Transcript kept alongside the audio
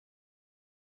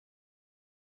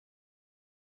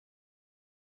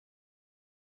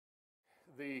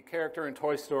the character in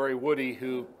Toy Story, Woody,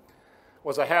 who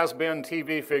was a has-been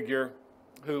TV figure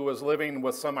who was living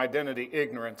with some identity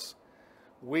ignorance.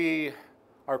 We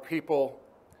are people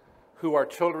who are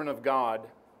children of God,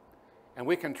 and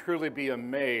we can truly be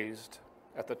amazed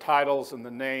at the titles and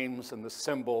the names and the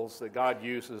symbols that God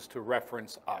uses to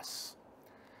reference us.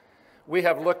 We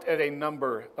have looked at a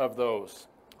number of those,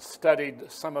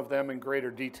 studied some of them in greater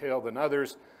detail than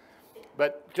others,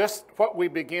 but just what we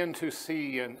begin to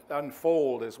see and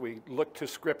unfold as we look to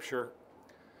Scripture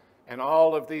and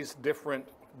all of these different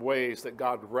ways that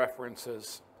God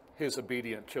references His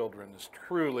obedient children is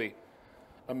truly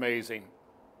amazing.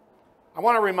 I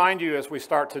want to remind you as we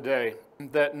start today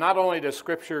that not only does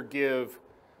Scripture give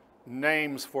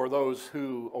names for those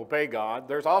who obey God,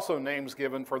 there's also names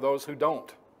given for those who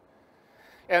don't.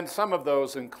 And some of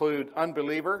those include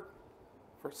unbeliever,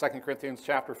 for 2 Corinthians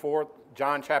chapter 4,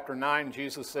 John chapter 9,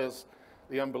 Jesus says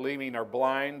the unbelieving are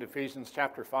blind. Ephesians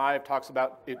chapter 5 talks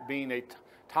about it being a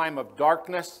time of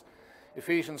darkness.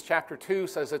 Ephesians chapter 2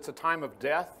 says it's a time of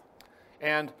death.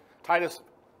 And Titus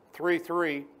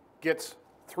 3:3 gets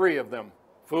three of them: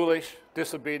 foolish,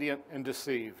 disobedient, and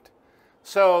deceived.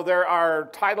 So there are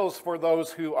titles for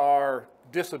those who are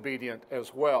disobedient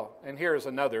as well. And here's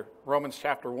another, Romans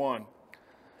chapter 1.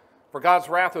 For God's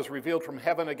wrath is revealed from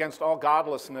heaven against all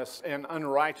godlessness and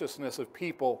unrighteousness of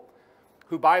people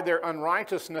who by their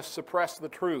unrighteousness suppress the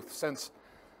truth, since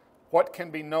what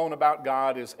can be known about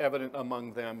God is evident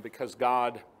among them because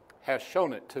God has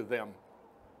shown it to them.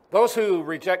 Those who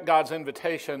reject God's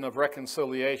invitation of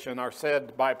reconciliation are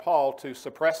said by Paul to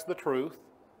suppress the truth.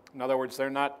 In other words, they're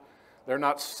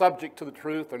not subject to the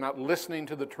truth. They're not listening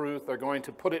to the truth. They're going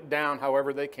to put it down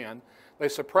however they can. They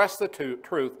suppress the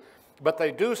truth, but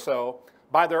they do so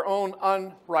by their own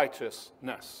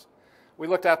unrighteousness. We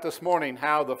looked at this morning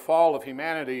how the fall of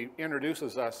humanity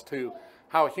introduces us to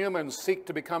how humans seek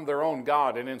to become their own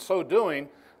God, and in so doing,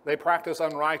 they practice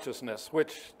unrighteousness,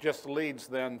 which just leads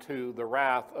then to the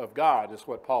wrath of God, is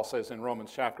what Paul says in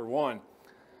Romans chapter 1.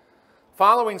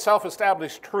 Following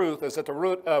self-established truth is at the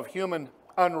root of human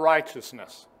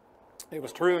unrighteousness. It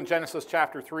was true in Genesis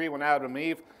chapter 3 when Adam and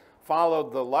Eve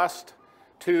followed the lust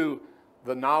to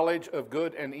the knowledge of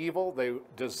good and evil. They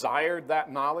desired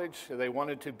that knowledge. They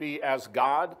wanted to be as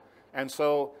God, and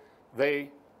so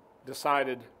they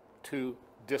decided to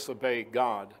disobey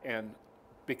God and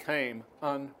became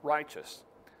unrighteous.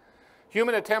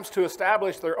 Human attempts to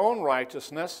establish their own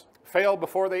righteousness fail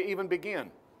before they even begin.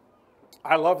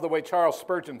 I love the way Charles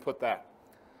Spurgeon put that.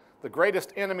 The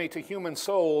greatest enemy to human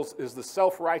souls is the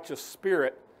self-righteous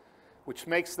spirit, which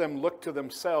makes them look to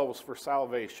themselves for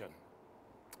salvation.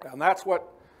 And that's what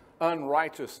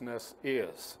unrighteousness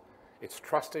is. It's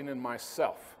trusting in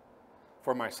myself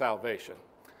for my salvation.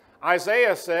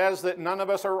 Isaiah says that none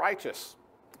of us are righteous.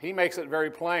 He makes it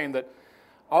very plain that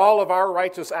all of our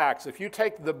righteous acts, if you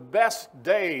take the best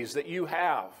days that you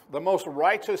have, the most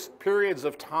righteous periods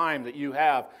of time that you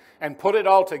have, and put it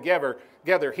all together,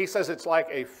 he says it's like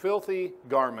a filthy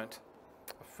garment,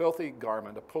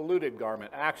 a polluted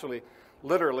garment. Actually,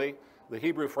 literally, the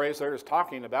Hebrew phrase there is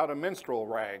talking about a menstrual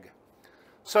rag.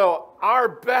 So our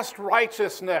best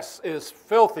righteousness is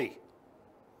filthy,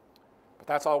 but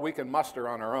that's all we can muster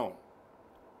on our own.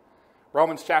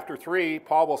 Romans chapter 3,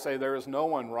 Paul will say there is no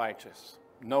one righteous,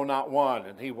 no, not one.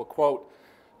 And he will quote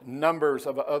numbers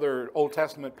of other Old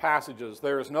Testament passages.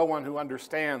 There is no one who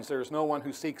understands. There is no one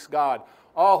who seeks God.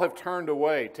 All have turned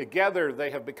away. Together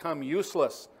they have become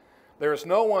useless. There is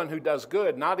no one who does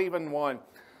good, not even one.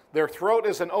 Their throat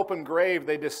is an open grave.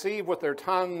 They deceive with their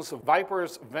tongues.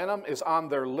 Vipers' venom is on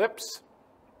their lips.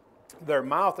 Their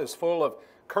mouth is full of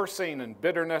cursing and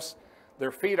bitterness.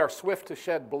 Their feet are swift to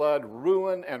shed blood.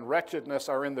 Ruin and wretchedness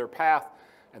are in their path,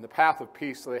 and the path of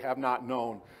peace they have not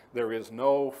known. There is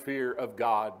no fear of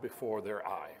God before their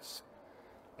eyes.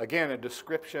 Again, a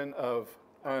description of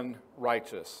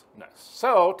unrighteousness.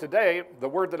 So today, the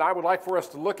word that I would like for us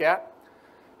to look at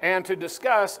and to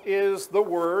discuss is the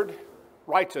word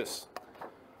righteous.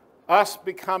 Us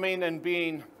becoming and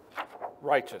being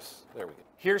righteous. There we go.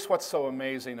 Here's what's so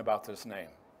amazing about this name.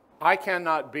 I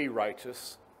cannot be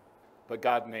righteous, but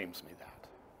God names me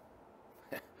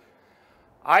that.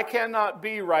 I cannot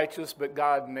be righteous, but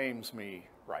God names me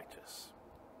righteous.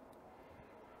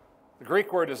 The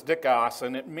Greek word is dikos,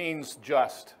 and it means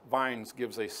just. Vines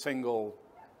gives a simple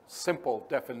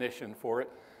definition for it.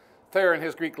 Thayer in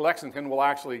his Greek lexicon will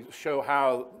actually show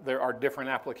how there are different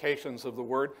applications of the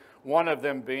word. One of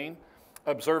them being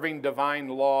observing divine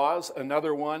laws,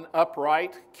 another one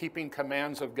upright, keeping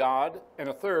commands of God, and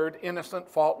a third innocent,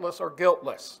 faultless, or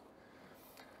guiltless.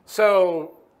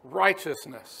 So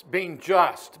righteousness, being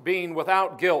just, being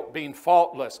without guilt, being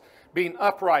faultless, being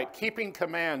upright, keeping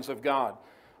commands of God,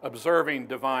 observing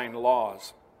divine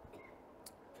laws.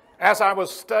 As I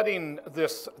was studying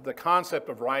the concept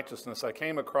of righteousness, I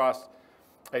came across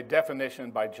a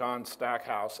definition by John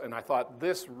Stackhouse, and I thought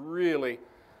this really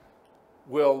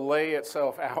will lay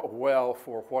itself out well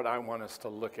for what I want us to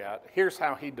look at. Here's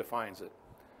how he defines it.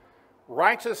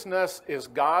 Righteousness is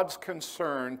God's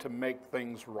concern to make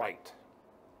things right.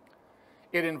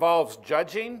 It involves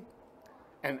judging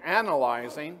and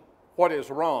analyzing what is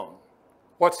wrong,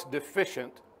 what's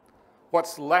deficient,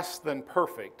 what's less than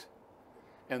perfect,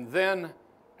 and then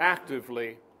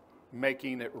actively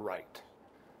making it right.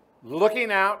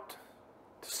 Looking out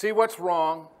to see what's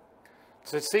wrong,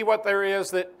 to see what there is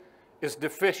that is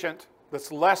deficient,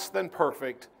 that's less than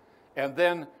perfect, and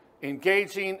then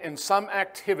engaging in some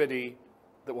activity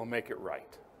that will make it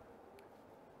right.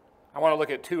 I want to look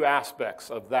at two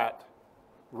aspects of that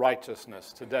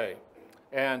righteousness today.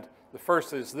 And the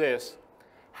first is this,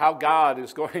 how God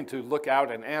is going to look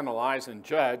out and analyze and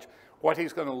judge, what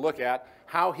he's going to look at,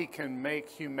 how he can make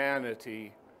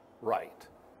humanity right.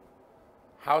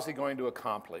 How's he going to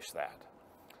accomplish that?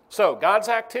 So, God's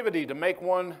activity to make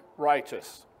one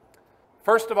righteous.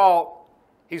 First of all,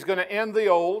 he's going to end the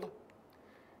old.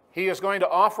 He is going to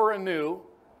offer a new.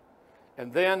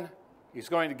 And then he's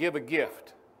going to give a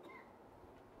gift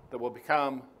that will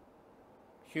become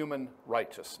human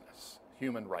righteousness,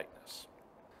 human rightness.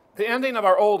 The ending of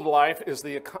our old life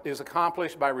is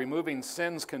accomplished by removing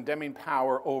sin's condemning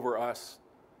power over us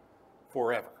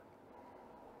forever.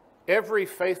 Every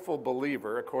faithful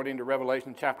believer, according to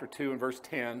Revelation chapter 2 and verse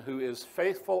 10, who is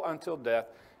faithful until death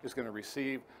is going to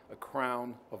receive a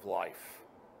crown of life.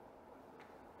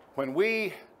 When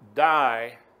we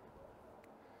die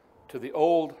to the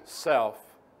old self,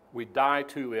 we die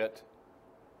to it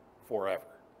forever.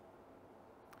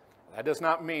 That does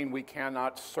not mean we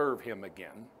cannot serve him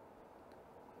again,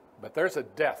 but there's a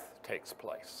death takes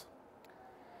place.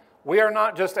 We are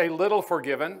not just a little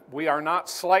forgiven. We are not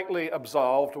slightly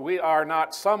absolved. We are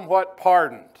not somewhat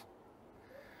pardoned.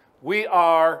 We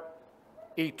are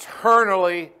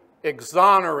eternally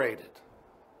exonerated.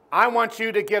 I want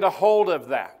you to get a hold of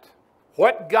that.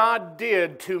 What God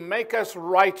did to make us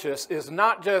righteous is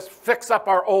not just fix up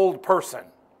our old person.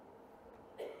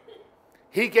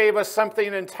 He gave us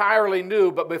something entirely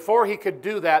new, but before he could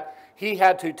do that, he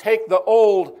had to take the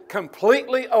old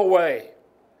completely away.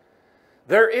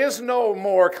 There is no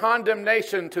more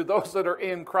condemnation to those that are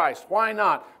in Christ. Why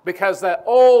not? Because that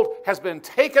old has been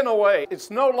taken away. It's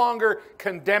no longer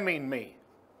condemning me.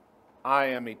 I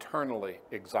am eternally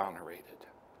exonerated.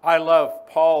 I love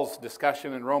Paul's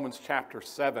discussion in Romans chapter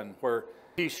 7, where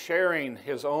he's sharing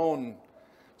his own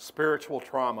spiritual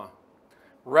trauma,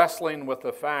 wrestling with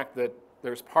the fact that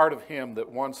there's part of him that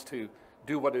wants to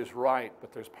do what is right,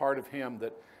 but there's part of him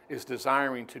that is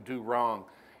desiring to do wrong.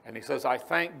 And he says, I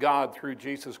thank God through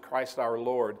Jesus Christ our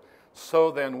Lord. So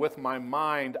then with my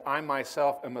mind, I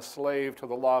myself am a slave to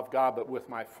the law of God, but with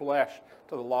my flesh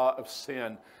to the law of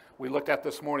sin. We looked at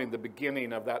this morning the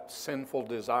beginning of that sinful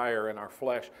desire in our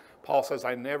flesh. Paul says,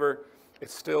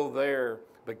 it's still there,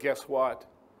 but guess what?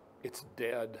 It's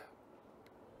dead.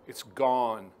 It's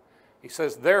gone. He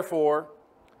says, therefore,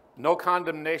 no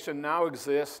condemnation now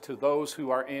exists to those who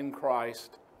are in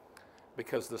Christ,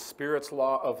 because the Spirit's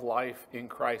law of life in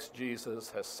Christ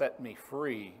Jesus has set me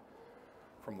free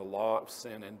from the law of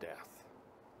sin and death.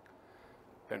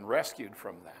 Been rescued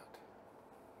from that.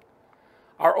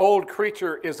 Our old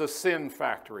creature is a sin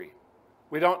factory.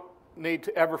 We don't need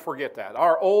to ever forget that.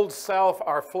 Our old self,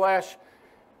 our flesh,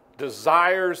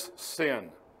 desires sin.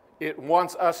 It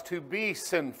wants us to be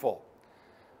sinful.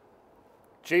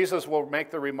 Jesus will make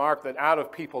the remark that out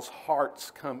of people's hearts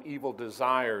come evil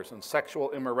desires and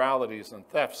sexual immoralities and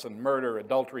thefts and murder,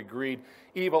 adultery, greed,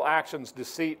 evil actions,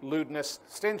 deceit, lewdness,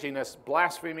 stinginess,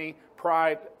 blasphemy,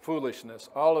 pride, foolishness.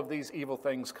 All of these evil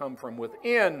things come from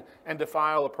within and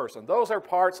defile a person. Those are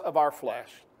parts of our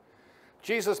flesh.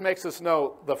 Jesus makes us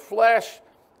know the flesh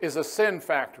is a sin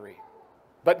factory.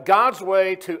 But God's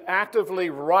way to actively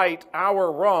right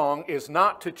our wrong is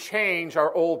not to change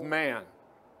our old man.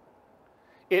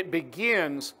 It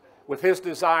begins with his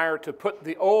desire to put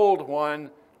the old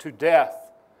one to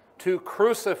death, to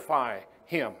crucify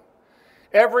him.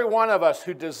 Every one of us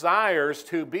who desires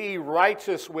to be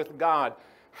righteous with God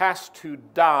has to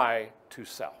die to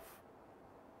self.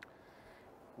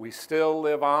 We still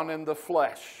live on in the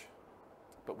flesh,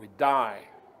 but we die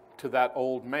to that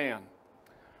old man.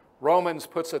 Romans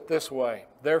puts it this way,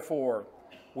 therefore,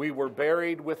 we were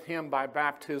buried with him by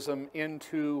baptism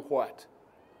into what?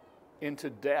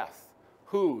 Into death.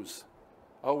 Whose?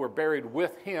 Oh, we're buried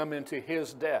with him into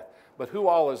his death. But who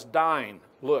all is dying?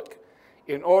 Look,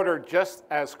 in order just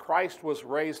as Christ was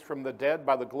raised from the dead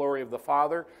by the glory of the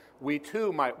Father, we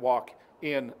too might walk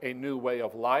in a new way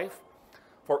of life.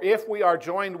 For if we are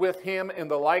joined with him in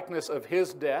the likeness of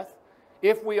his death,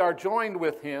 if we are joined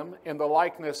with him in the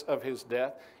likeness of his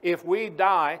death, if we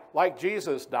die like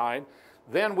Jesus died,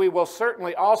 then we will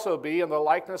certainly also be in the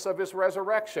likeness of his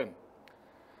resurrection.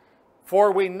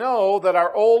 For we know that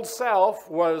our old self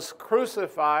was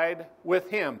crucified with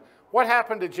him. What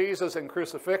happened to Jesus in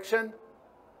crucifixion?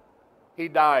 He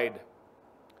died.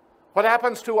 What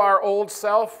happens to our old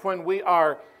self when we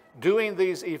are doing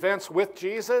these events with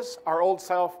Jesus? Our old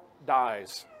self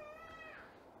dies.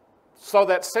 So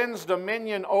that sin's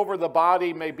dominion over the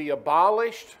body may be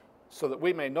abolished, so that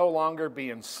we may no longer be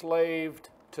enslaved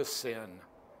to sin.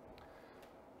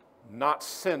 Not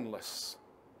sinless,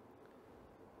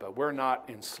 but we're not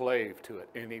enslaved to it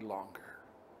any longer.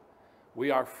 We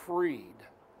are freed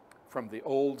from the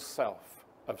old self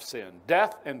of sin.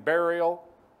 Death and burial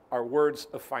are words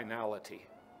of finality.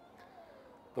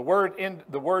 The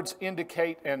words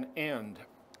indicate an end.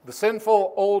 The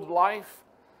sinful old life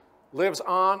lives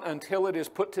on until it is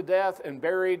put to death and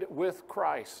buried with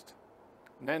Christ.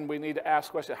 And then we need to ask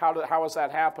the question, how does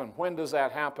that happen? When does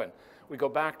that happen? We go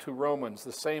back to Romans,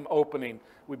 the same opening.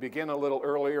 We begin a little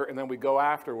earlier and then we go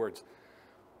afterwards.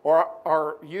 Or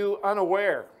are you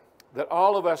unaware that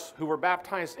all of us who were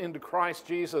baptized into Christ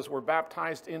Jesus were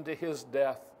baptized into his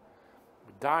death?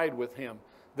 We died with him.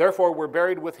 Therefore, we're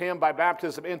buried with him by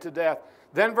baptism into death.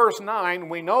 Then verse 9,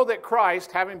 we know that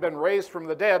Christ, having been raised from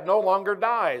the dead, no longer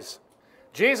dies.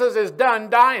 Jesus is done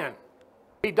dying.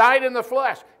 He died in the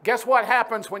flesh. Guess what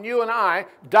happens when you and I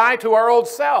die to our old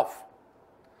self?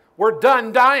 We're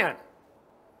done dying.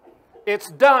 It's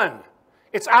done.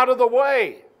 It's out of the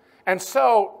way. And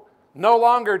so, no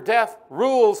longer death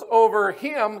rules over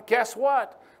him. Guess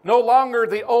what? No longer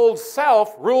the old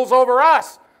self rules over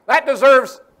us. That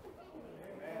deserves...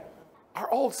 Our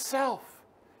old self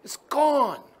is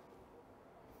gone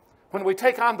when we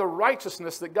take on the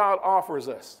righteousness that God offers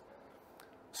us.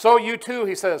 So you too,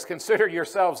 he says, consider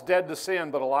yourselves dead to sin,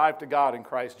 but alive to God in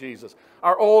Christ Jesus.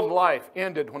 Our old life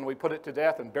ended when we put it to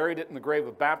death and buried it in the grave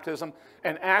of baptism,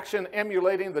 an action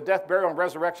emulating the death, burial, and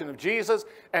resurrection of Jesus,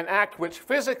 an act which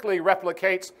physically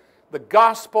replicates the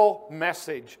gospel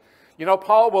message. You know,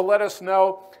 Paul will let us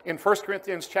know in 1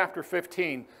 Corinthians chapter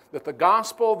 15 that the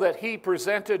gospel that he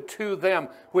presented to them,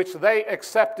 which they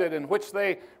accepted and which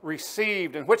they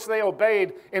received and which they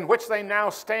obeyed, in which they now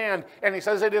stand, and he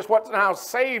says it is what now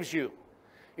saves you.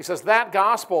 He says that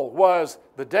gospel was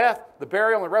the death, the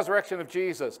burial, and the resurrection of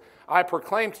Jesus. I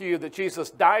proclaim to you that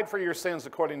Jesus died for your sins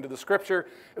according to the Scripture,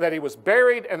 that he was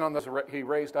buried, and he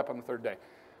raised up on the third day.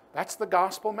 That's the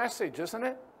gospel message, isn't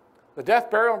it? The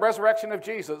death, burial, and resurrection of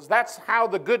Jesus. That's how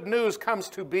the good news comes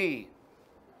to be.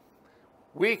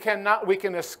 We can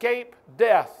escape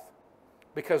death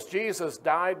because Jesus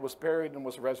died, was buried, and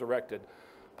was resurrected.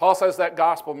 Paul says that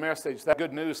gospel message, that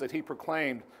good news that he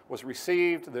proclaimed, was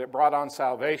received, that it brought on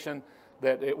salvation,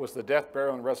 that it was the death,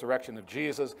 burial, and resurrection of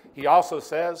Jesus. He also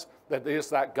says that it is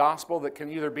that gospel that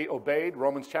can either be obeyed,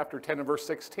 Romans chapter 10 and verse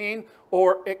 16,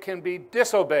 or it can be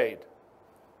disobeyed.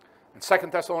 In 2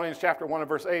 Thessalonians chapter 1 and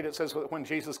verse 8, it says when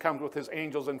Jesus comes with his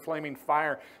angels in flaming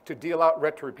fire to deal out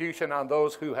retribution on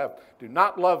those who do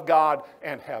not love God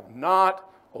and have not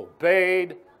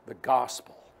obeyed the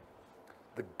gospel.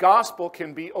 The gospel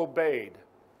can be obeyed.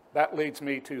 That leads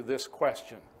me to this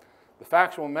question. The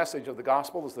factual message of the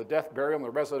gospel is the death, burial, and the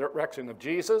resurrection of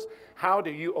Jesus. How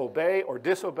do you obey or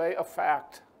disobey a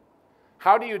fact?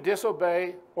 How do you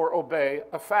disobey or obey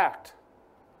a fact?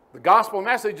 The gospel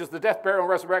message is the death, burial, and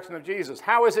resurrection of Jesus.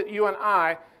 How is it you and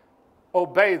I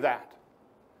obey that?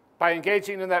 By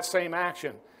engaging in that same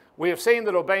action. We have seen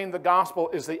that obeying the gospel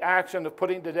is the action of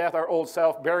putting to death our old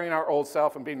self, burying our old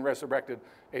self, and being resurrected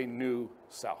a new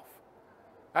self.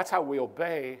 That's how we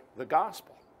obey the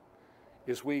gospel,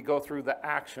 is we go through the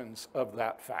actions of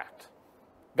that fact.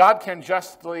 God can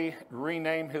justly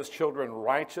rename his children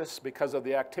righteous because of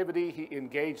the activity he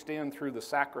engaged in through the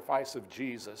sacrifice of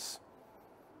Jesus.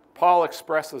 Paul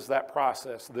expresses that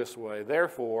process this way.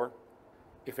 Therefore,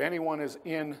 if anyone is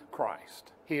in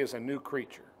Christ, he is a new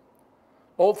creature.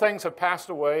 Old things have passed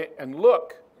away, and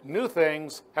look, new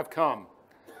things have come.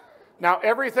 Now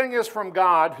everything is from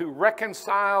God, who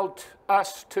reconciled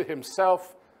us to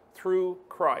himself through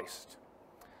Christ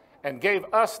and gave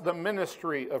us the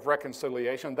ministry of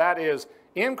reconciliation. That is,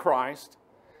 in Christ,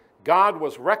 God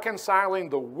was reconciling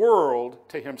the world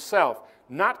to himself,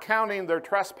 not counting their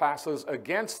trespasses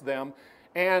against them,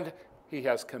 and he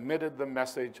has committed the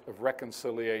message of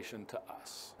reconciliation to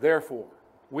us. Therefore,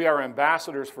 we are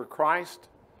ambassadors for Christ,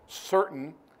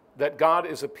 certain that God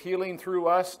is appealing through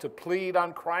us to plead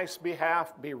on Christ's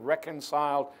behalf, be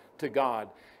reconciled to God.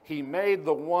 He made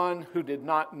the one who did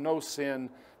not know sin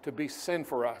to be sin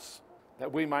for us,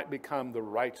 that we might become the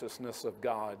righteousness of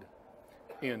God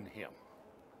in him.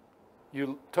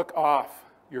 You took off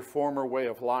your former way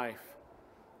of life,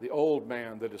 the old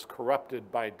man that is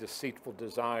corrupted by deceitful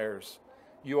desires.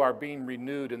 You are being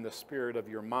renewed in the spirit of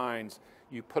your minds.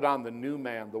 You put on the new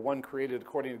man, the one created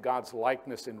according to God's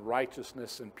likeness in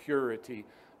righteousness and purity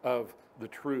of the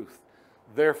truth.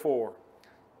 Therefore,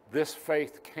 this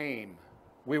faith came.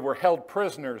 We were held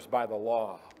prisoners by the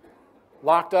law,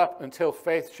 locked up until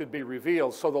faith should be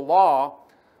revealed. So the law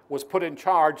was put in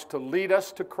charge to lead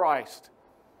us to Christ,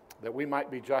 that we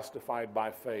might be justified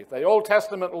by faith. The Old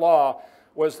Testament law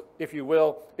was, if you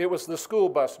will, it was the school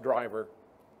bus driver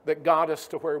that got us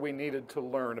to where we needed to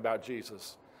learn about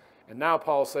Jesus. And now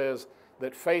Paul says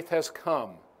that faith has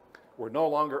come. We're no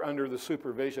longer under the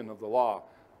supervision of the law.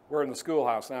 We're in the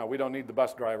schoolhouse now. We don't need the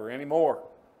bus driver anymore.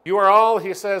 You are all,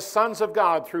 he says, sons of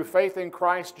God through faith in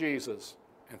Christ Jesus.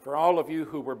 And for all of you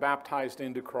who were baptized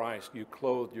into Christ, you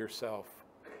clothed yourself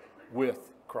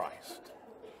with Christ.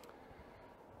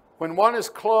 When one is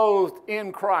clothed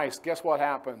in Christ, guess what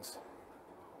happens?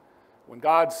 When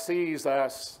God sees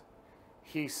us,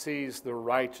 he sees the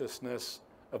righteousness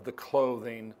of the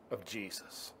clothing of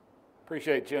Jesus.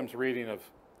 Appreciate Jim's reading of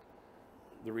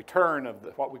the return of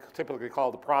what we typically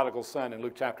call the prodigal son in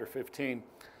Luke chapter 15.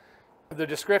 The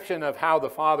description of how the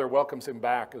father welcomes him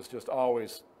back is just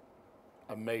always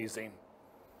amazing.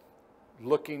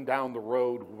 Looking down the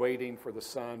road, waiting for the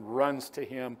son, runs to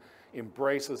him,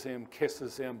 embraces him,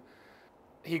 kisses him.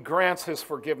 He grants his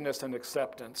forgiveness and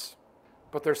acceptance.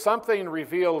 But there's something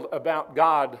revealed about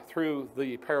God through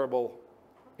the parable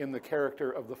in the character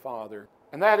of the father.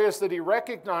 And that is that he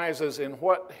recognizes in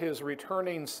what his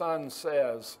returning son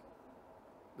says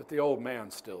that the old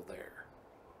man's still there.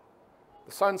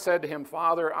 The son said to him,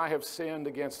 Father, I have sinned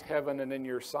against heaven and in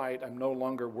your sight. I'm no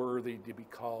longer worthy to be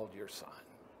called your son.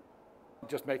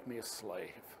 Just make me a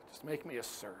slave. Just make me a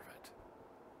servant.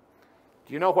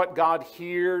 Do you know what God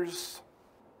hears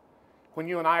when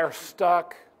you and I are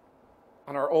stuck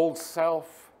on our old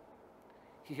self?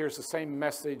 He hears the same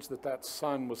message that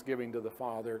son was giving to the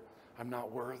father. I'm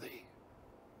not worthy.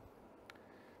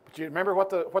 But do you remember what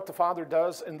the father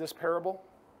does in this parable?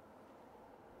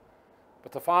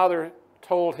 But the father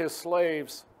told his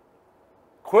slaves,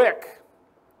 quick,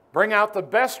 bring out the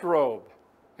best robe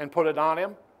and put it on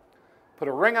him. Put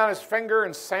a ring on his finger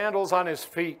and sandals on his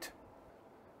feet.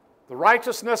 The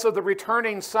righteousness of the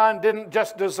returning son didn't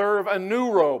just deserve a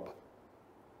new robe.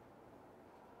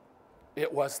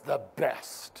 It was the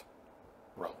best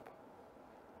robe.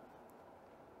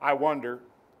 I wonder,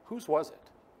 whose was it?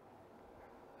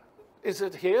 Is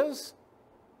it his?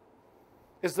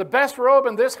 Is the best robe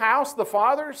in this house the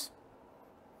Father's?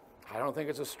 I don't think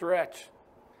it's a stretch.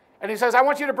 And he says, I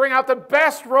want you to bring out the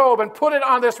best robe and put it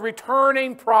on this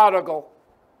returning prodigal.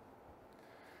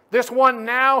 This one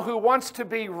now who wants to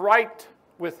be right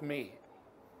with me.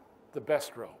 The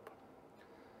best robe.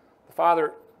 The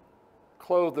Father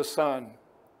clothed the Son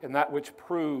in that which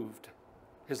proved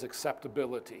his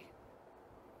acceptability.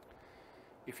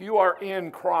 If you are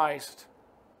in Christ,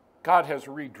 God has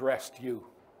redressed you.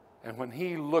 And when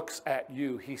he looks at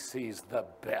you, he sees the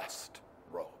best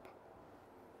robe.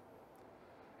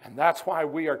 And that's why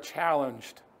we are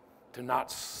challenged to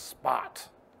not spot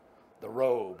the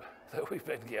robe that we've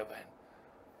been given,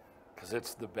 because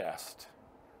it's the best.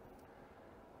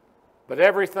 But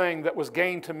everything that was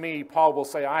gained to me, Paul will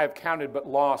say, I have counted but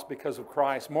loss because of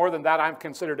Christ. More than that, I've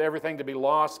considered everything to be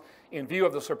loss in view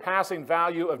of the surpassing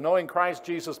value of knowing Christ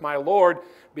Jesus my Lord.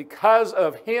 Because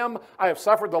of him, I have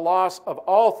suffered the loss of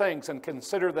all things and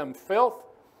consider them filth,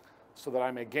 so that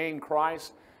I may gain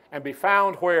Christ and be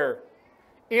found where?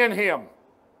 In him.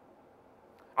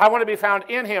 I want to be found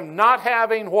in him, not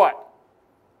having what?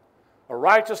 A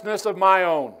righteousness of my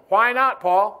own. Why not,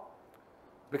 Paul?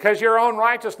 Because your own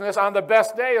righteousness on the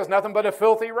best day is nothing but a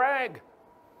filthy rag.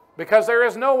 Because there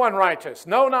is no one righteous.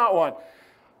 No, not one.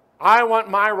 I want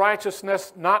my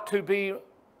righteousness not to be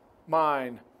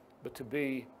mine, but to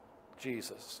be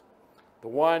Jesus. The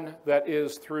one that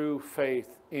is through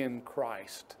faith in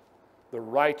Christ. The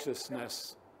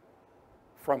righteousness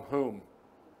from whom?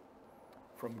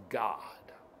 From God.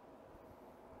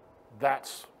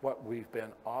 That's what we've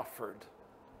been offered.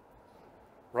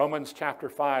 Romans chapter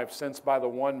 5, since by the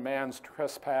one man's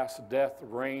trespass death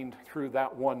reigned through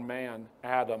that one man,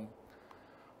 Adam,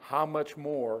 how much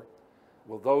more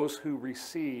will those who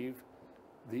receive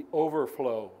the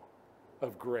overflow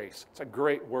of grace. It's a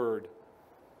great word.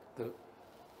 The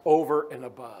over and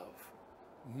above.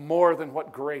 More than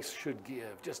what grace should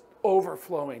give. Just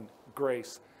overflowing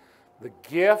grace. The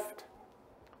gift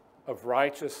of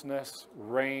righteousness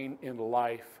reign in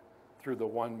life through the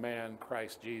one man,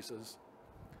 Christ Jesus.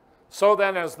 So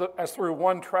then, as through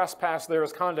one trespass there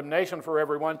is condemnation for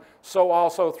everyone, so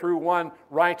also through one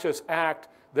righteous act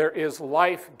there is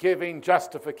life-giving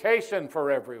justification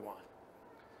for everyone.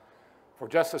 For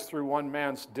just as through one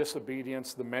man's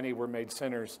disobedience the many were made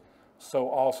sinners, so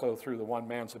also through the one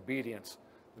man's obedience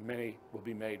the many will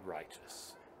be made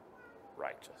righteous.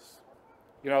 Righteous.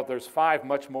 You know, there's 5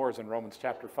 much mores in Romans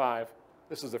chapter 5.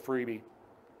 This is a freebie.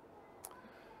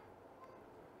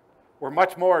 We're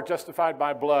much more justified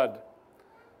by blood.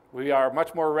 We are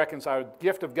much more reconciled. The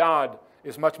gift of God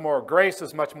is much more. Grace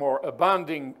is much more.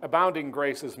 Abounding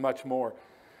grace is much more.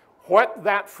 What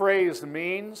that phrase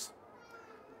means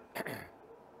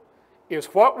is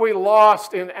what we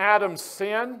lost in Adam's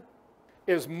sin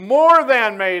is more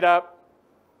than made up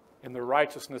in the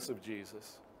righteousness of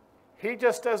Jesus. He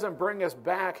just doesn't bring us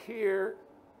back here.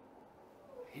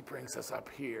 He brings us up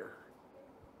here.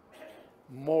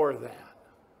 More than.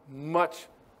 Much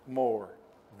more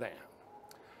than.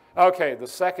 Okay, the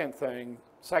second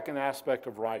aspect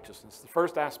of righteousness. The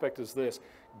first aspect is this.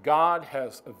 God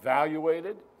has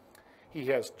evaluated, He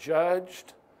has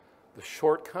judged the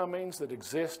shortcomings that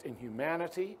exist in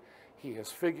humanity. He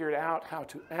has figured out how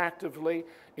to actively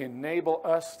enable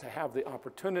us to have the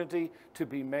opportunity to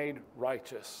be made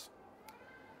righteous.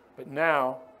 But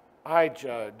now, I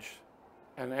judge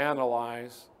and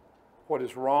analyze what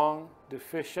is wrong,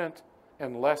 deficient,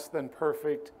 and less than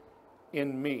perfect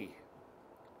in me,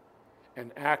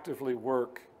 and actively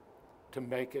work to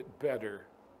make it better,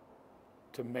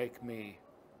 to make me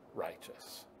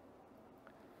righteous.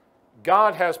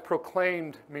 God has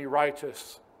proclaimed me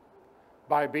righteous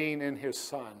by being in His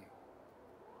Son,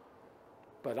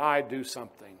 but I do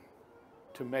something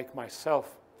to make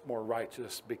myself more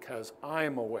righteous because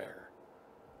I'm aware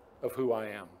of who I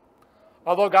am.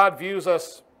 Although God views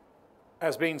us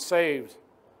as being saved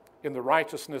in the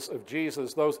righteousness of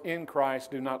Jesus, those in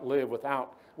Christ do not live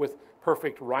with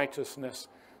perfect righteousness.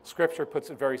 Scripture puts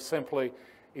it very simply.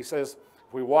 He says,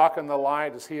 if we walk in the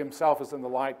light as He Himself is in the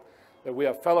light, that we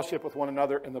have fellowship with one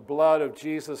another, and the blood of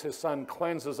Jesus, His Son,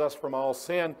 cleanses us from all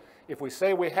sin. If we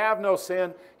say we have no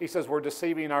sin, He says we're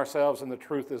deceiving ourselves and the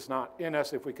truth is not in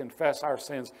us. If we confess our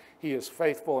sins, He is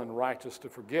faithful and righteous to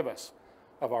forgive us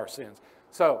of our sins.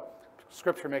 So,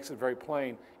 Scripture makes it very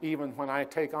plain. Even when I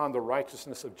take on the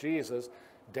righteousness of Jesus,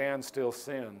 Dan still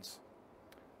sins.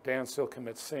 Dan still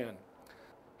commits sin.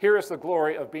 Here is the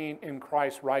glory of being in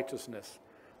Christ's righteousness.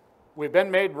 We've been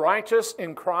made righteous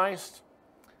in Christ,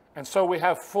 and so we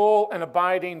have full and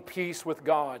abiding peace with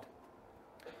God.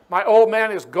 My old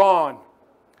man is gone,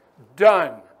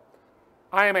 done.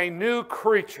 I am a new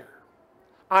creature.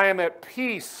 I am at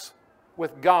peace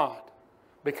with God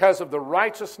because of the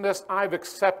righteousness I've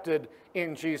accepted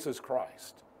in Jesus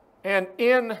Christ. And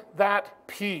in that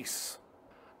peace,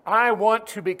 I want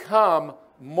to become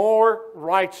more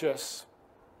righteous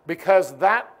because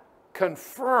that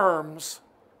confirms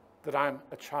that I'm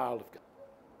a child of God.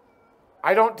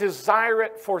 I don't desire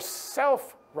it for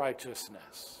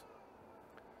self-righteousness.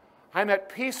 I'm at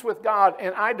peace with God,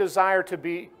 and I desire to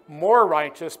be more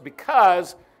righteous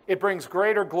because it brings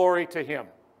greater glory to Him.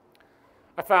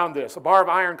 I found this. A bar of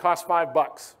iron costs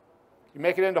 $5. You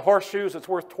make it into horseshoes, it's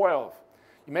worth $12.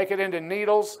 You make it into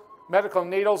needles, medical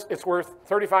needles, it's worth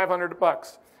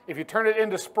 $3,500. If you turn it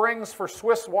into springs for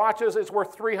Swiss watches, it's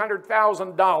worth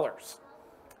 $300,000.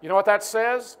 You know what that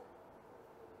says?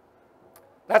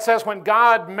 That says when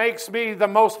God makes me the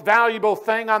most valuable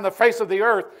thing on the face of the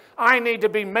earth, I need to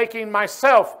be making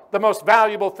myself the most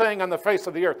valuable thing on the face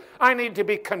of the earth. I need to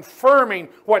be confirming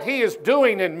what He is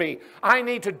doing in me. I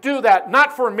need to do that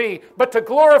not for me, but to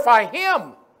glorify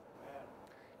Him.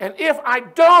 And if I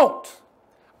don't,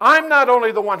 I'm not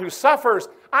only the one who suffers,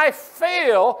 I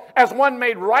fail as one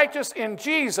made righteous in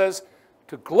Jesus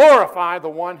to glorify the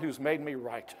one who's made me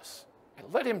righteous.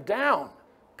 And let Him down.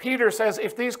 Peter says,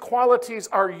 if these qualities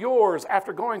are yours,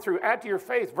 after going through, add to your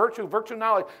faith, virtue,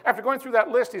 knowledge, after going through that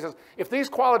list, he says, if these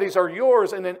qualities are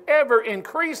yours in an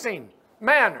ever-increasing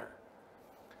manner,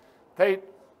 they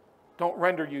don't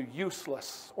render you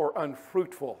useless or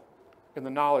unfruitful in the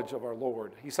knowledge of our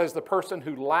Lord. He says the person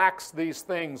who lacks these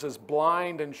things is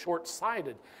blind and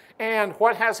short-sighted. And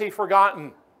what has he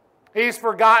forgotten? He's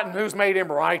forgotten who's made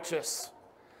him righteous.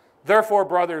 Therefore,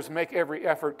 brothers, make every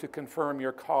effort to confirm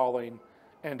your calling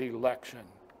and election.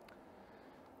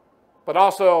 but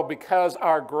also because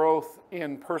our growth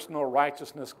in personal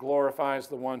righteousness glorifies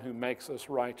the one who makes us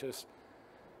righteous.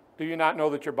 Do you not know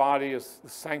that your body is the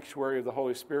sanctuary of the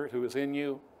Holy Spirit who is in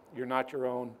you? You're not your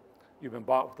own. You've been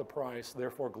bought with a price.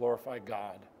 Therefore, glorify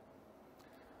God.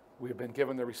 We have been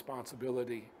given the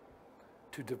responsibility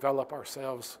to develop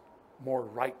ourselves more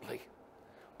rightly,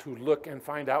 to look and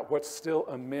find out what's still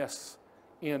amiss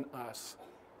in us,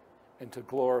 and to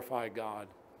glorify God.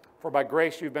 For by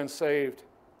grace you've been saved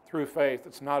through faith.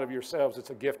 It's not of yourselves, it's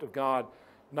a gift of God,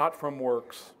 not from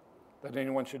works, that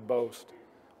anyone should boast.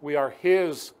 We are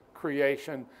His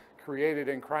creation, created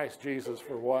in Christ Jesus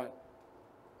for what?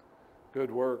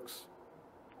 Good works,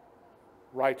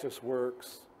 righteous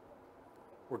works.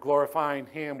 We're glorifying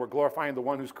Him. We're glorifying the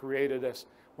one who's created us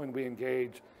when we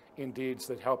engage in deeds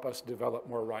that help us develop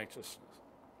more righteousness.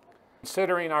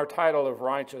 Considering our title of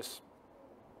righteous,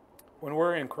 when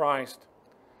we're in Christ,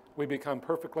 we become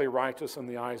perfectly righteous in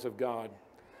the eyes of God.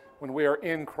 When we are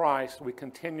in Christ, we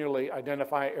continually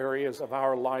identify areas of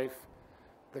our life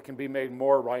that can be made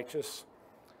more righteous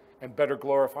and better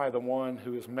glorify the one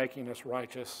who is making us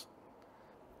righteous.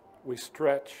 We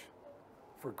stretch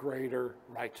for greater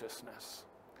righteousness.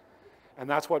 And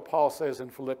that's what Paul says in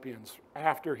Philippians.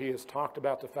 After he has talked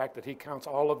about the fact that he counts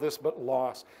all of this but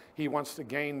loss, he wants to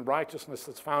gain righteousness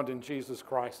that's found in Jesus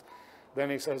Christ. Then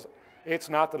he says, it's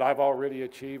not that I've already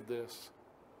achieved this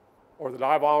or that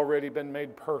I've already been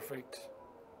made perfect.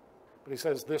 But he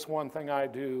says, this one thing I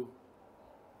do,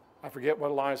 I forget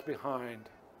what lies behind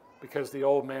because the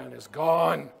old man is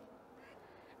gone.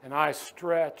 And I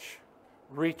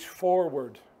reach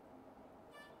forward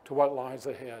to what lies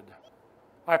ahead.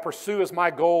 I pursue as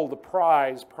my goal the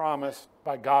prize promised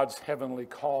by God's heavenly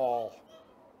call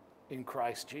in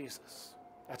Christ Jesus.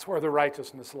 That's where the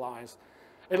righteousness lies.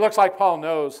 It looks like Paul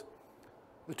knows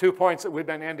the 2 points that we've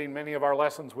been ending many of our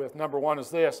lessons with. Number one is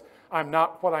this: I'm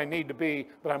not what I need to be,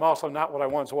 but I'm also not what I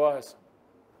once was.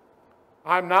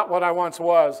 I'm not what I once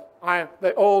was.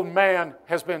 The old man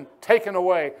has been taken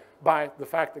away by the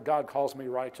fact that God calls me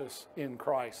righteous in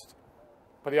Christ.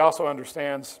 But he also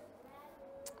understands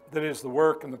that it is the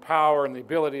work and the power and the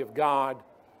ability of God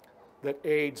that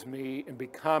aids me in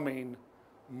becoming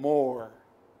more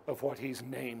of what He's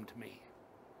named me.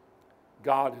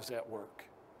 God is at work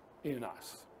in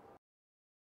us.